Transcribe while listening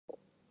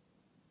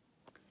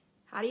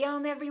Howdy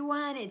Om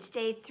everyone, it's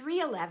day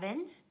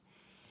 311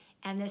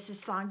 and this is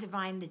Song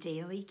Divine, the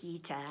Daily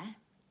Gita.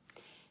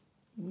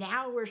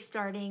 Now we're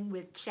starting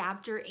with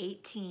chapter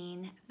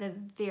 18, the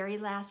very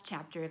last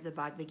chapter of the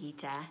Bhagavad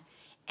Gita,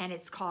 and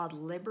it's called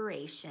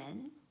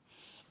Liberation.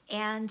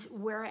 And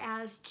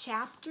whereas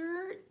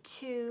chapter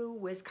 2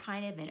 was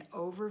kind of an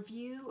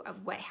overview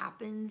of what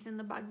happens in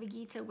the Bhagavad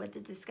Gita, what the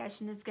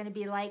discussion is going to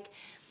be like,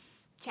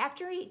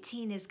 chapter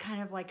 18 is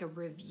kind of like a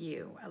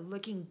review, a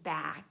looking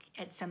back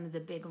at some of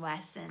the big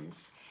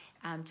lessons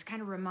to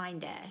kind of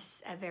remind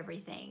us of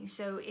everything.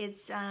 So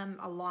it's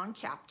a long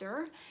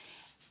chapter,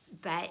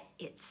 but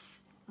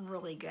it's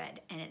really good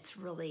and it's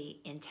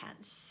really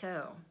intense.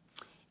 So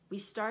we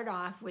start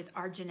off with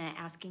Arjuna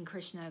asking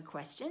Krishna a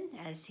question,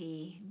 as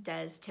he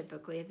does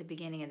typically at the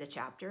beginning of the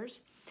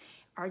chapters.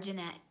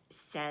 Arjuna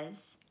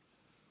says,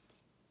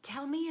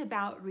 "Tell me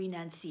about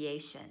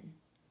renunciation.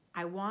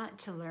 I want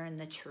to learn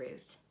the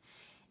truth,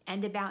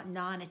 and about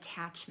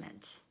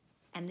non-attachment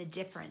and the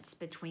difference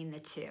between the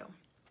two."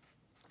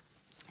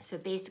 So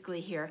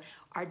basically here,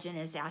 Arjuna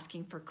is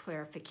asking for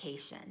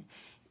clarification.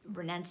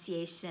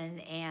 Renunciation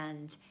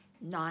and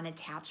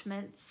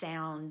non-attachment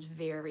sound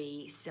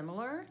very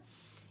similar,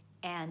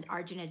 and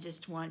Arjuna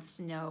just wants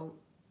to know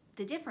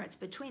the difference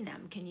between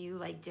them. Can you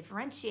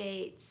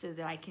differentiate so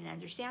that I can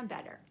understand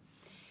better?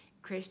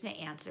 Krishna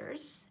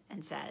answers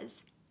and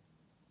says,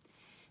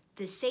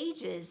 "The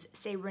sages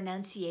say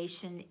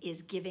renunciation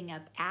is giving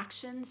up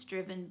actions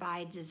driven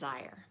by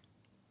desire,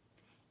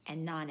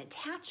 and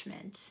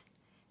non-attachment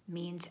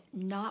means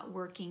not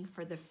working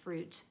for the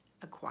fruit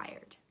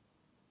acquired."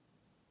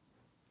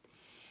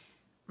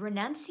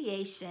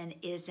 Renunciation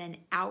is an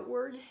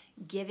outward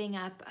giving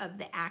up of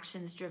the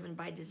actions driven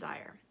by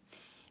desire.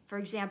 For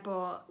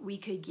example, we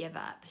could give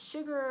up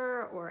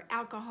sugar or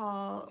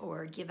alcohol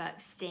or give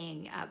up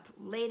staying up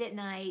late at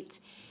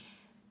night.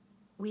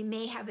 We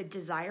may have a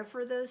desire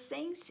for those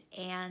things,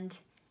 and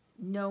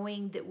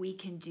knowing that we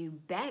can do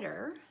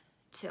better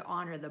to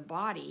honor the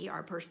body,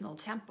 our personal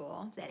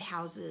temple that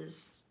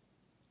houses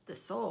the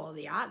soul,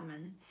 the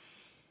Atman,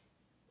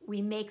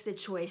 we make the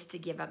choice to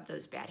give up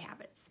those bad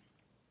habits.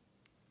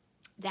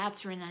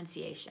 That's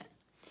renunciation.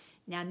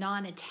 Now,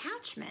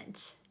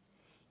 non-attachment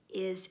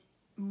is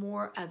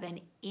more of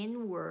an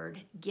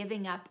inward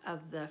giving up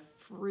of the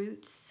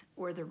fruits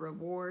or the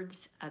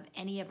rewards of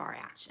any of our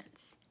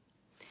actions.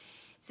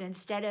 So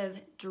instead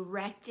of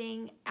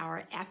directing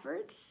our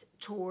efforts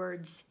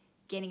towards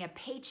getting a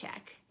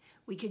paycheck,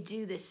 we could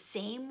do the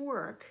same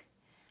work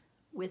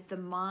with the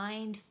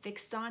mind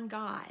fixed on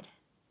God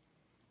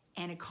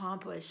and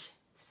accomplish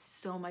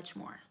so much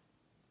more.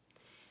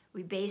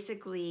 We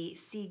basically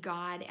see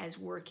God as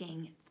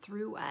working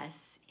through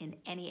us in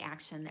any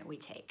action that we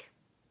take.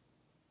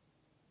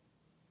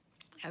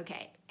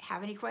 Okay,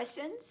 have any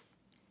questions?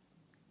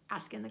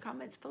 Ask in the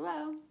comments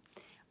below.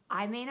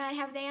 I may not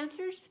have the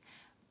answers,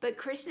 but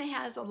Krishna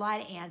has a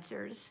lot of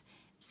answers,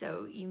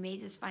 so you may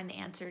just find the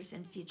answers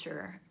in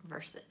future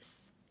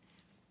verses.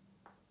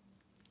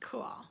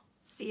 Cool.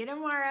 See you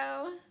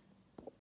tomorrow.